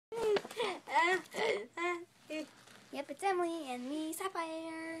It's Emily and me,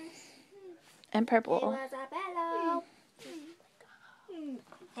 Sapphire. And purple. It was a bellow.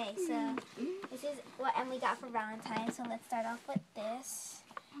 Okay, so this is what Emily got for Valentine's. So let's start off with this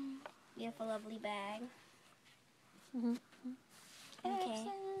beautiful, lovely bag. Okay.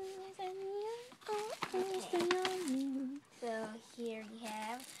 So here we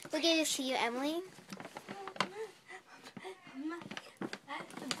have. We'll give this to you, Emily.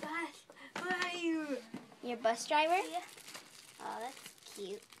 Your bus driver? Yeah. Oh, that's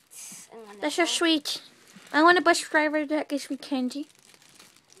cute. That's so sweet. I want a bus driver that gives me candy.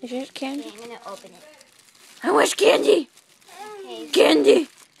 Is this candy? Okay, I'm gonna open it. I wish candy. Okay. Candy.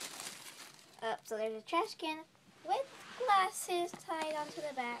 So there's a trash can with glasses tied onto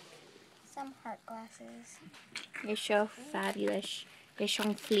the back. Some heart glasses. You're so fabulous. You're so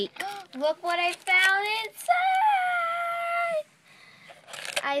fleek. Look what I found inside!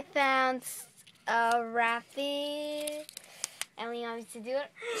 I found wrapping. Emily wants to do it.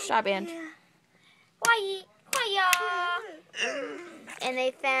 Straw band. Why? And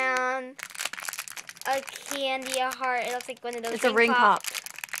they found a candy, a heart. It looks like one of those. It's a ring pop.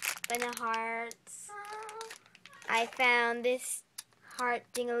 But no hearts. I found this heart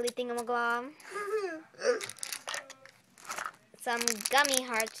jingly thingamaglob. Some gummy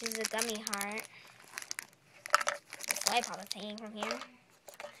hearts. This is a gummy heart. This lollipop is hanging from here.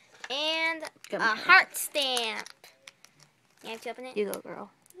 And Gummy a heart stamp. You have to open it? You go,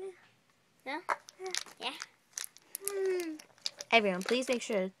 girl. No? Yeah. Everyone, please make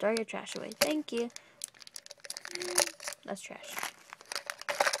sure to throw your trash away. Thank you. That's trash.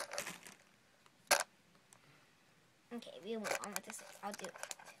 Okay, we will on with this. I'll do it.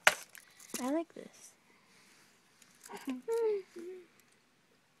 I like this.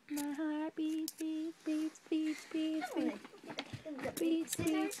 My heart beats, beats, beats, beats, beats, beats. Beats,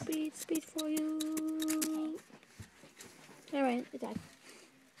 beats, beats, beats for you. Alright, it died.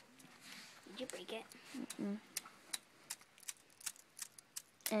 Did you break it?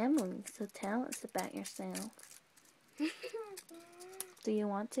 Emily, so tell us about yourself. Do you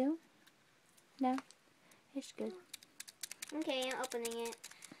want to? No? It's good. Okay, I'm opening it.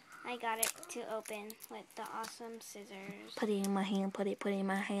 I got it to open with the awesome scissors. Put it in my hand, put it in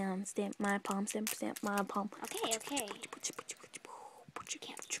my hand. Stamp my palm, stamp my palm. Okay. Okay,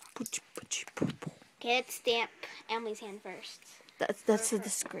 let's stamp Emily's hand first. That's a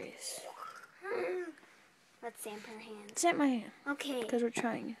disgrace. Let's stamp her hand. Stamp my hand. Okay. Because we're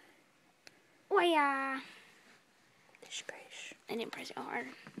trying. Oh yeah. Disgrace. I didn't press it hard.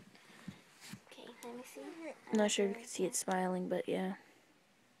 Okay, let me see. I'm not sure if you can see it smiling, but yeah.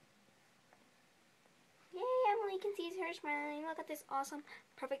 Yay, Emily can see her smiling. Look at this awesome,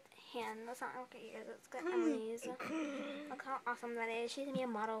 perfect hand. Let's not look at yours. Let's look at Emily's. Look how awesome that is. She's going to be a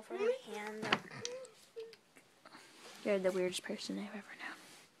model for her hand. You're the weirdest person I've ever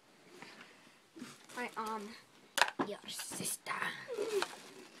known. Your sister.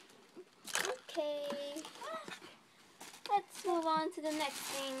 Okay. Let's move on to the next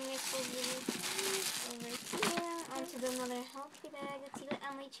thing. Which will be over here. Onto another healthy bag. Let's see what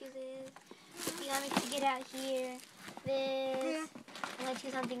Emily chooses. You want me to get out here? This. I'm going to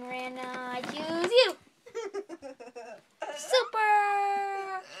choose something random. I choose you. Super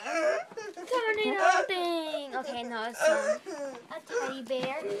tornado thing. Okay, no, it's a teddy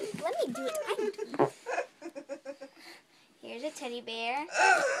bear. Let me do it. Here's a teddy bear.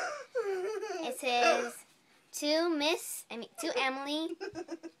 It says to Emily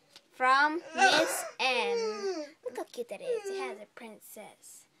from Miss M. Look how cute that is. It has a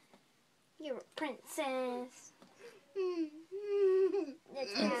princess. You're a princess.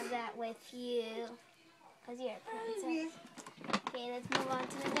 Let's have that with you. Because you're a princess. Okay, let's move on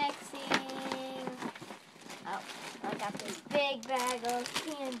to the next thing. Oh, I got this big bag of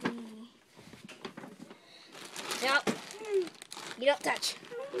candy. Nope. You don't touch.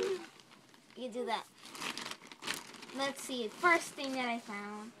 You do that. Let's see. First thing that I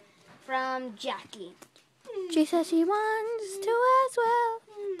found from Jackie. She says she wants to as well,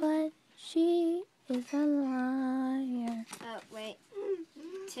 but she is a liar. Oh, wait.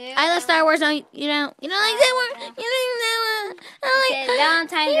 I love Star Wars. You don't like that one? You like that one? It says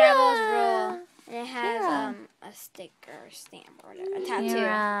Valentine's Rebels Rule. And it has a sticker, stamp, or whatever. A tattoo.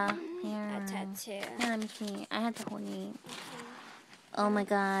 A tattoo. Let me see. I have the whole name. Oh my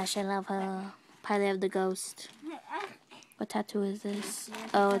gosh, I love her. Pilot of the Ghost. What tattoo is this?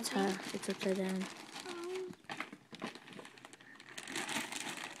 Oh, it's her. It's upside down.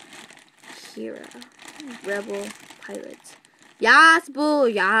 Kira. Rebel Pirate. Yes, boo!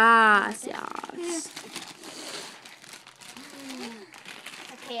 Yes!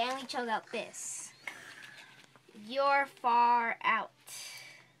 Okay, I only chose out this. You're far out.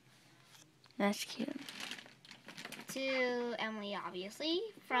 That's cute. To Emily, obviously,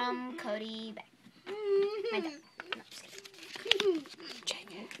 from Cody back. My dad. No, just kidding.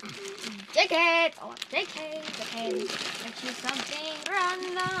 JK. Oh, JK. JK. Let's choose something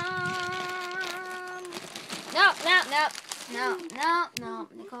random. No,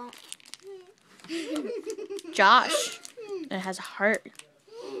 Nicole. Josh. It has a heart.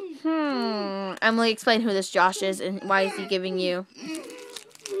 Emily, explain who this Josh is and why is he giving you?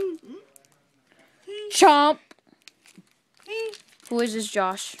 Chomp. Who is this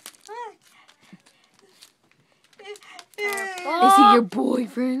Josh? Is he your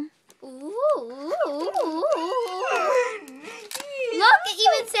boyfriend? Ooh. Look, it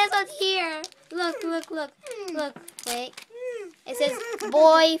even says on here. Look. Wait. It says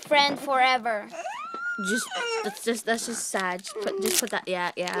boyfriend forever. That's just sad. Just put that.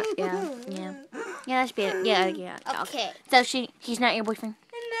 Yeah. That's better. Yeah. Okay. So he's not your boyfriend.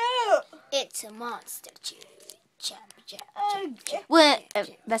 No. It's a monster. We'll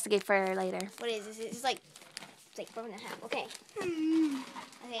investigate further later. What is this? It's like 4.5. Okay.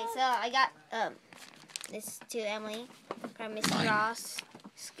 Okay, so I got this to Emily from Miss Ross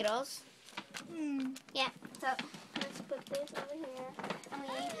Skittles. Yeah. So let's put this over here.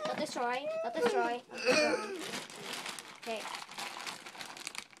 Emily, don't destroy. Okay.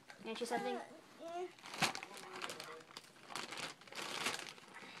 Can I choose something?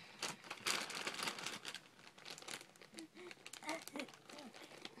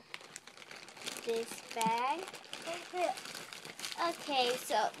 This bag. Okay,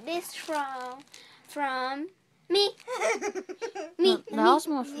 so this from me. That was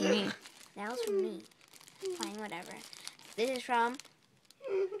more for me. That was from me. Fine, whatever. This is from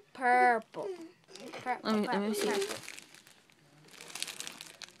Purple. Let me see. Purple.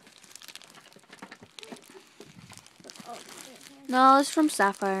 No, it's from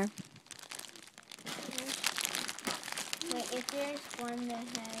Sapphire. Wait, if there's one that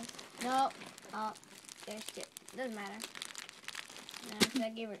has no, oh, there's two. Doesn't matter. No, so I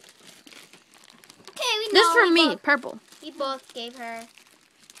gave her. Okay, we know. This is for me, both, purple. we both gave her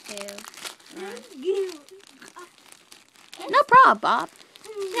two. No problem, Bob.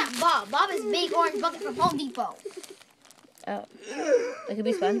 Not Bob. Bob is a big orange bucket from Home Depot. Oh, it could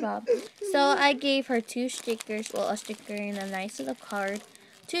be SpongeBob. So I gave her 2 stickers, well, a sticker and a nice little card,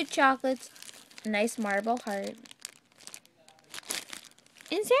 2 chocolates, a nice marble heart,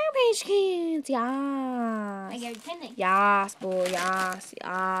 and Sarah Page Kids. Yes. I gave her 10. Yes, boy.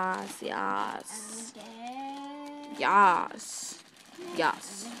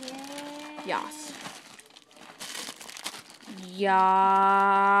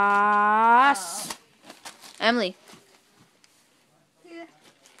 Yes. Emily.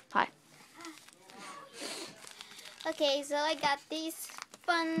 Hi. Okay, so I got these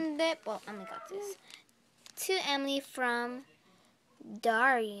fun dip. Well, Emily got this. To Emily from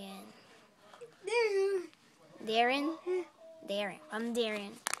Darian. From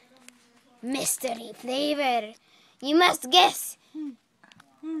Darian. Mystery flavor. You must guess.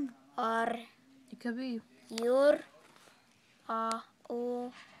 Or It could be. you're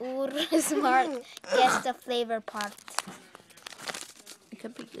smart. Guess the flavor part. It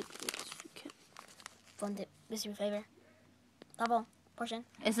could be good. Fun dip. Mystery flavor. Double portion.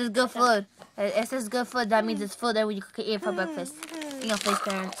 It says good food. It says good food. That means it's food that you can eat for breakfast. In your face,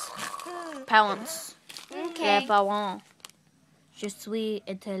 parents. Parents. Okay. Les parents. Je suis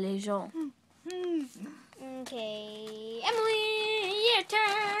intelligent. Okay. Emily, your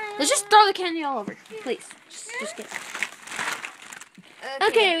turn. Let's just throw the candy all over. Please. Just get it.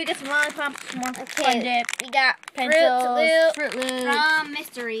 Okay, we got some lollipops, some more fun dip. We got Pencils, Fruit Fruit Loops. from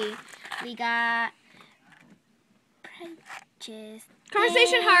Mystery. We got Purchase.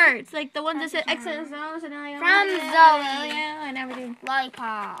 Conversation hearts, like the ones that said X's and O's and From Zoe. Yeah, and everything.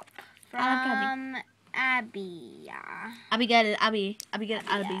 Lollipop. I love From Abby. Yeah. Abby got it. Abby got it.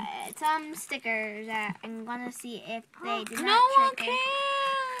 Abby. Yeah, some stickers that I'm gonna see if they did No not one trick cares.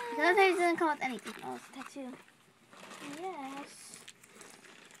 it. Because it doesn't come with anything. Oh, it's a tattoo. Yes.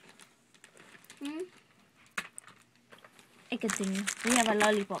 It continues. We have a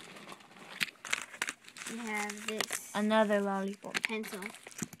lollipop. We have this Another lollipop. pencil.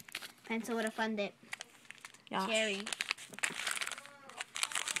 Pencil with a fun dip. Yeah. Cherry.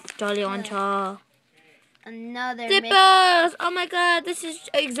 Jolly Rancher. Another Dippers! Oh my god, this is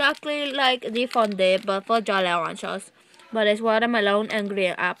exactly like the fun dip, but for Jolly Ranchers. But it's watermelon and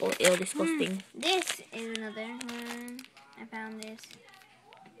green apple. Ew, disgusting. This is another one. I found this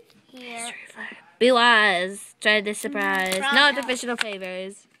here. Be wise. Try this surprise. From No artificial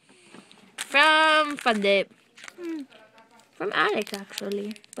flavors. From Fun Dip. From Alex,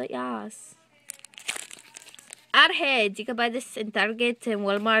 actually. But yes. Airheads. You can buy this in Target and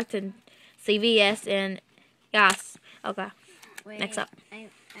Walmart and CVS and yes. Okay. Wait, Next up. I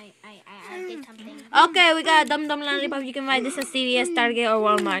did something. Okay, we got Dum Dum Lollipop. You can buy this at CVS, Target, or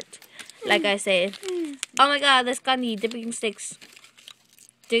Walmart. Like I said. Oh my god, there's candy, dipping sticks.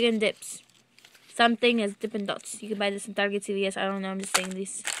 Chicken dips. Something is Dippin' Dots. You can buy this in Target, CVS. I don't know, I'm just saying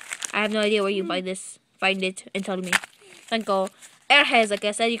this. I have no idea where you buy this. Find it and tell me. Thank you. Airheads, like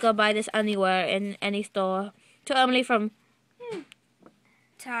I said, you can buy this anywhere in any store. To Emily from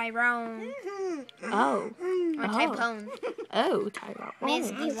Tyrone. Oh. Or Typone. Oh, Tyrone.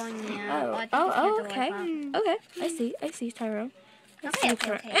 Miss Livonia. Okay. Okay. I see Tyrone. Okay.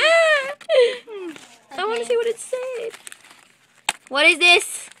 I want to see what it said. What is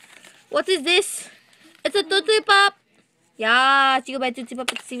this? What is this? It's a Tootsie Pop. Yes, you can buy Tootsie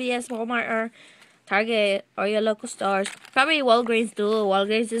Pop at CVS, Walmart, or Target, or your local stores. Probably Walgreens too.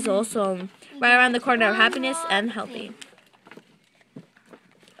 Walgreens is awesome. Right around the corner of happiness and healthy.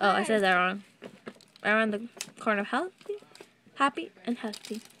 Oh, I said that wrong. Right around the corner of healthy, happy, and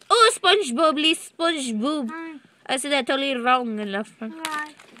healthy. Oh, SpongeBob, SpongeBob. I said that totally wrong in left front.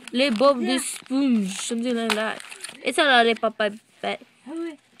 Bob the sponge, something like that. It's a lollipop, I bet.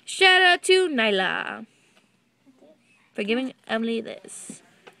 Shout out to Nyla for giving Emily this.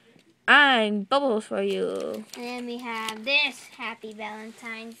 I'm Bubbles for you. And then we have this. Happy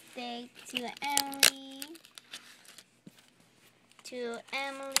Valentine's Day to Emily. To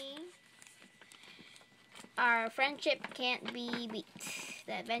Emily. Our friendship can't be beat.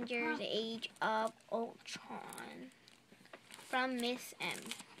 The Avengers Age of Ultron. From Miss M.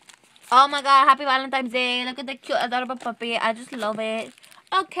 Oh my god, happy Valentine's Day. Look at the cute adorable puppy. I just love it.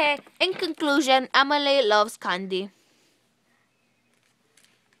 Okay, in conclusion, Emily loves candy.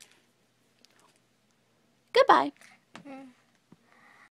 Goodbye.